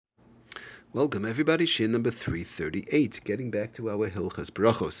Welcome everybody, Shin number 338, getting back to our Hilchas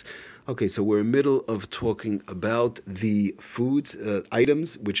Brachos. Okay, so we're in the middle of talking about the foods,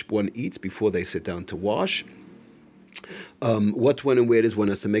 items which one eats before they sit down to wash. What, when, and where does one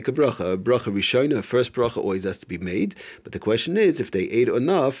has to make a bracha? A bracha rishona, a first bracha always has to be made, but the question is, if they ate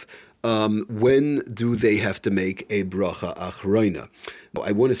enough, when do they have to make a bracha achroina?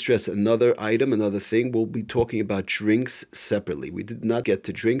 I want to stress another item, another thing. We'll be talking about drinks separately. We did not get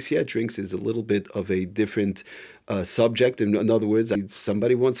to drinks yet. Drinks is a little bit of a different subject. In other words,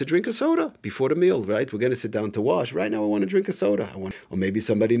 somebody wants to drink a soda before the meal, right? We're going to sit down to wash. Right now, I want to drink a soda. Or maybe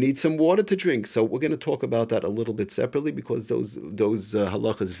somebody needs some water to drink. So we're going to talk about that a little bit separately because those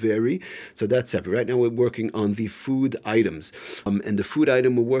halachas vary. So that's separate. Right now, we're working on the food items. And the food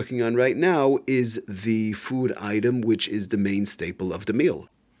item we're working on right now is the food item which is the main staple of the meal.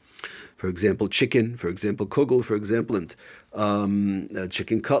 For example, chicken, for example, kugel, for example, and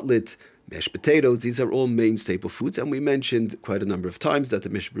chicken cutlet, mashed potatoes. These are all main staple foods, and we mentioned quite a number of times that the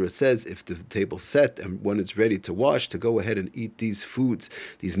Mishnah says if the table's set and one is ready to wash, to go ahead and eat these foods,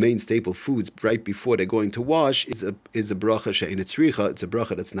 these main staple foods, right before they're going to wash is a bracha she'ein tzricha. It's a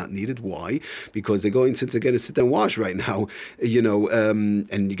bracha that's not needed. Why? Because since they're going to sit and wash right now, and you're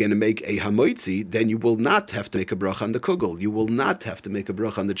going to make a hamoitzi, then you will not have to make a bracha on the kugel. You will not have to make a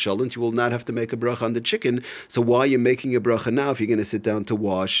bracha on the cholent. You will not have to make a bracha on the chicken. So why are you making a bracha now if you're going to sit down to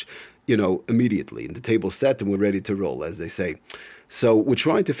wash immediately, and the table's set and we're ready to roll, as they say. So we're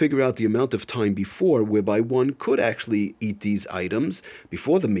trying to figure out the amount of time before whereby one could actually eat these items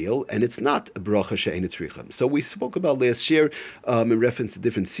before the meal, and it's not a bracha she'ein tzricha. So we spoke about last year in reference to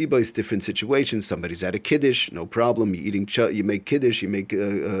different sibos, different situations. Somebody's at a kiddush, no problem. You make kiddush, you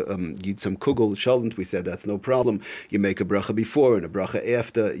eat some kugel, cholent. We said that's no problem. You make a bracha before and a bracha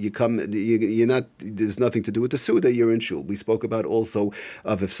after. You're not. There's nothing to do with the suda. You're in shul. We spoke about also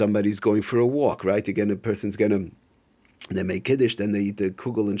of if somebody's going for a walk, right? Again, a person's gonna. They make kiddush, then they eat the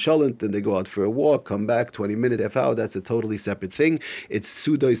kugel and cholent, then they go out for a walk, come back, 20 minutes, half hour. That's a totally separate thing. It's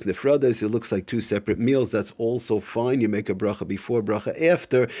sudos nefrados. It looks like two separate meals. That's also fine. You make a bracha before, bracha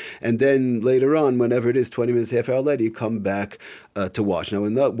after, and then later on, whenever it is, 20 minutes, half hour later, you come back to wash. Now,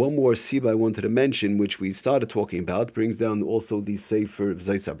 one more siba I wanted to mention, which we started talking about, brings down also the sefer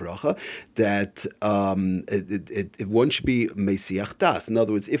v'zayis bracha, that one should be mesiach das. In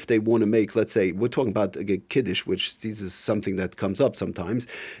other words, if they want to make, let's say, we're talking about kiddush, which this is something that comes up sometimes.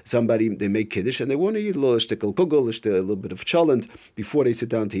 They make kiddush and they want to eat a little shtickle kugel, a little bit of cholent before they sit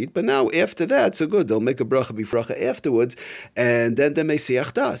down to eat. But now after that, so good, they'll make a bracha before afterwards, and then they may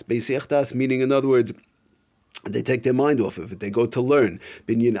mesiach das. Mesiach das meaning, in other words, they take their mind off of it. They go to learn.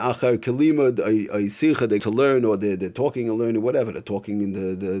 Binyan achar kalima, they to learn, or they're talking and learning, whatever. They're talking in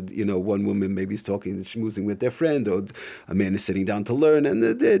the one woman maybe is talking, schmoozing with their friend, or a man is sitting down to learn, and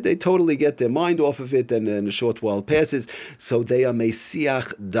they totally get their mind off of it, and a short while passes. So they are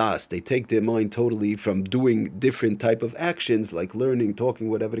mesiach das. They take their mind totally from doing different type of actions, like learning,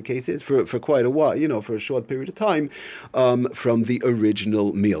 talking, whatever the case is, for quite a while, for a short period of time, from the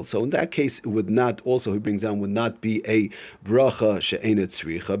original meal. So in that case, it would not, also he brings down, would not be a bracha she'ein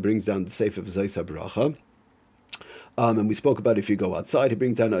tzricha, brings down the sefer v'zayis bracha. And we spoke about if you go outside, he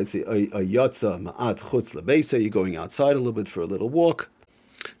brings down a yatsa ma'at chutz lebeisa, you're going outside a little bit for a little walk.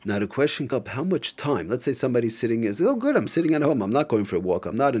 Now the question comes, how much time? Let's say somebody's sitting and says, oh good, I'm sitting at home, I'm not going for a walk,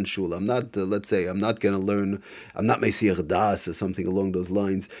 I'm not in shul, I'm not, let's say, I'm not going to learn, I'm not mesiach das or something along those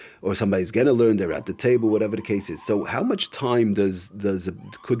lines, or somebody's going to learn, they're at the table, whatever the case is. So how much time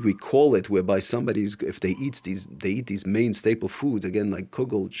could we call it whereby somebody's, if they eat these main staple foods, again, like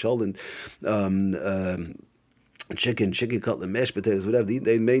kugel, cholent, chicken cutlet, mashed potatoes, whatever,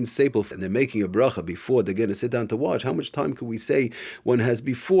 the main staple, and they're making a bracha before they're going to sit down to watch. How much time could we say one has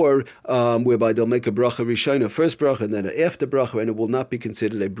before, whereby they'll make a bracha rishona, first bracha, and then an after bracha, and it will not be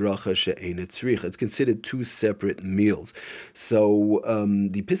considered a bracha she'ein tzricha. It's considered two separate meals. So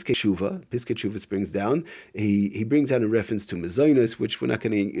the Piskei Teshuvah brings down, he brings down a reference to mezonos, which we're not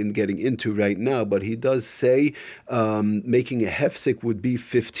getting into right now, but he does say making a hefsek would be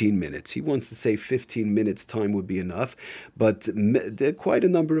 15 minutes. He wants to say 15 minutes time would be enough, but there are quite a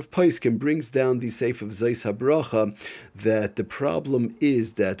number of poskim brings down the sefer v'zayis bracha that the problem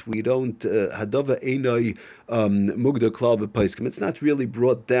is that we don't hadava einai mugda klal b'poskim. It's not really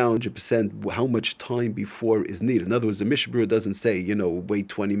brought down 100% how much time before is needed. In other words, the Mishnah doesn't say wait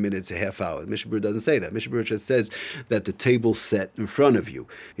 20 minutes, a half hour. The Mishnah doesn't say that. Mishnah just says that the table's set in front of you.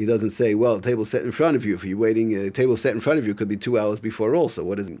 He doesn't say, well, the table's set in front of you. If you're waiting, a table set in front of you could be 2 hours before also.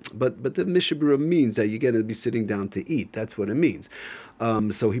 What is it? But the Mishnah means that you're going to be sitting down to eat. That's what it means.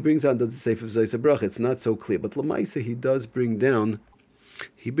 So he brings down, does the sefer v'zayis bracha. It's not so clear, but Lamaisa he does bring down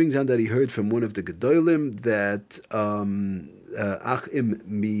He brings down that he heard from one of the Gedolim that ach im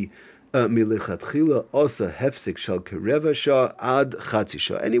mi milichatchila osa hefsik shal kereva shah ad chatzi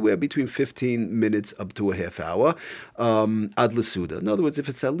shah, anywhere between 15 minutes up to a half hour, ad lesuda. In other words, if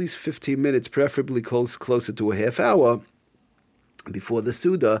it's at least 15 minutes, preferably closer to a half hour before the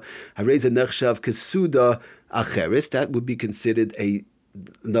Suda, Hareza Nechshav Kesuda Acheris, that would be considered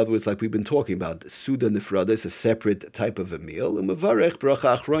in other words, like we've been talking about, Suda Nifrada is a separate type of a meal, Umavarech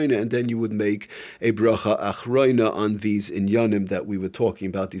Bracha Achroina, and then you would make a Bracha Achroina on these inyanim that we were talking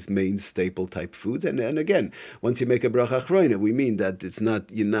about, these main staple type foods. And again, once you make a Bracha Achroina, we mean that it's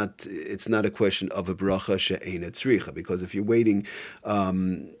not a question of a Bracha She'ein Tzricha, because if you're waiting,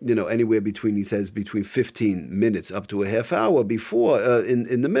 anywhere between, he says, between 15 minutes up to a half hour before,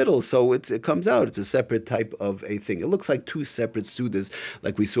 in the middle, so it comes out, it's a separate type of a thing. It looks like two separate Sudas,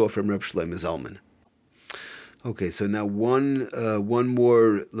 like we saw from Reb Shlomo Zalman. Okay, so now one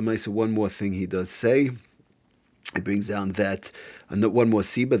more thing he does say. He brings down that one more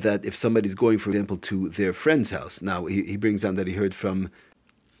siba, that if somebody's going, for example, to their friend's house. Now he brings down that he heard from.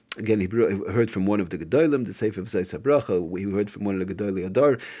 Again, he heard from one of the Gedolim, the Sefer of Zayis HaBracha. He heard from one of the Gedolei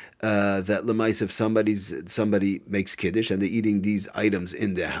Adar that Lemais, if somebody makes Kiddush and they're eating these items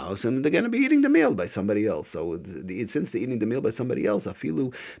in their house, and they're going to be eating the meal by somebody else. So since they're eating the meal by somebody else,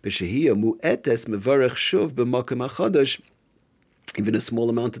 afilu b'shehiyah mu'etes mevarech shuv b'makom hachadash, even a small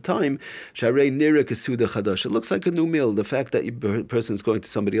amount of time, Sharei Nira Kesuda Chadash. It looks like a new meal. The fact that a person is going to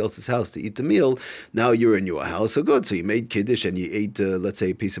somebody else's house to eat the meal, now you're in your house, so good. So you made Kiddush and you ate, let's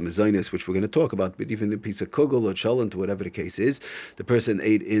say, a piece of mezainis, which we're going to talk about, but even a piece of kugel or cholent or whatever the case is, the person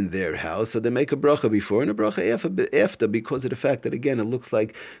ate in their house, so they make a bracha before and a bracha after, because of the fact that, again, it looks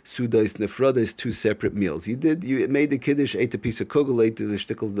like Sudais Nefrada is two separate meals. You made the Kiddush, ate a piece of kugel, ate the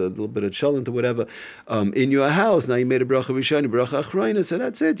shtickle, the little bit of cholent or whatever, in your house. Now you made a bracha Rishon, a bracha Achroina, so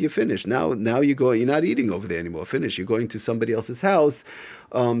that's it, you're finished. Now you're not eating over there anymore. Finish. You're going to somebody else's house.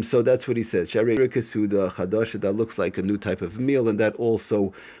 So that's what he says. Sharei Kesuda Chadash, that looks like a new type of meal, and that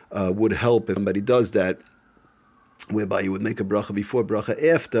also would help if somebody does that, whereby you would make a bracha before, bracha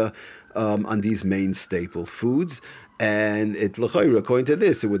after, on these main staple foods. And it l'chayra, according to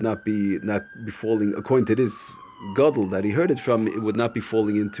this, it would not be falling, according to this gadol that he heard it from, it would not be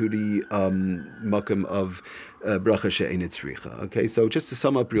falling into the makam of bracha she'ein tzricha. Okay, so just to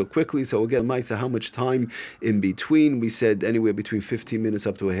sum up real quickly, so again, Maisa, how much time in between? We said anywhere between 15 minutes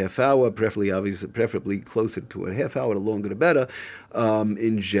up to a half hour, preferably closer to a half hour, the longer the better,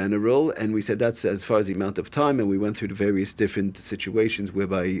 in general. And we said that's as far as the amount of time, and we went through the various different situations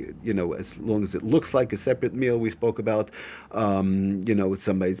whereby, as long as it looks like a separate meal, we spoke about,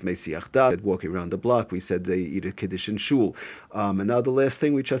 somebody's mesiach dad, walking around the block, we said they eat a kiddush in shul. And now the last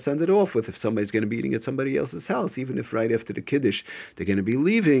thing we just ended off with, if somebody's going to be eating at somebody else's house, even if right after the kiddush they're going to be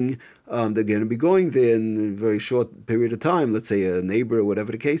leaving, they're going to be going there in a very short period of time, let's say a neighbor or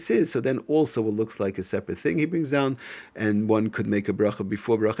whatever the case is, so then also it looks like a separate thing he brings down, and one could make a bracha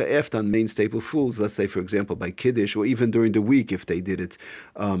before, bracha after on main staple foods, let's say, for example, by kiddush, or even during the week if they did it.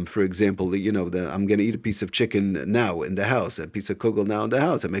 For example, I'm going to eat a piece of chicken now in the house, a piece of kugel now in the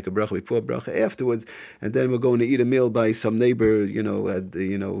house, I make a bracha before, bracha afterwards, and then we're going to eat a meal by some neighbor,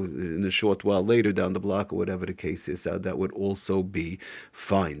 in a short while later down the block or whatever the case is. That would also be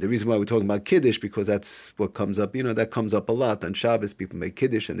fine. The reason why we're talking about kiddush, because that's what comes up, that comes up a lot on Shabbos. People make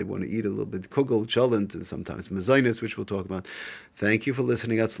kiddush and they want to eat a little bit kugel, cholent, and sometimes mezainis, which we'll talk about. Thank you for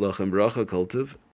listening. Atzlach and bracha kultiv.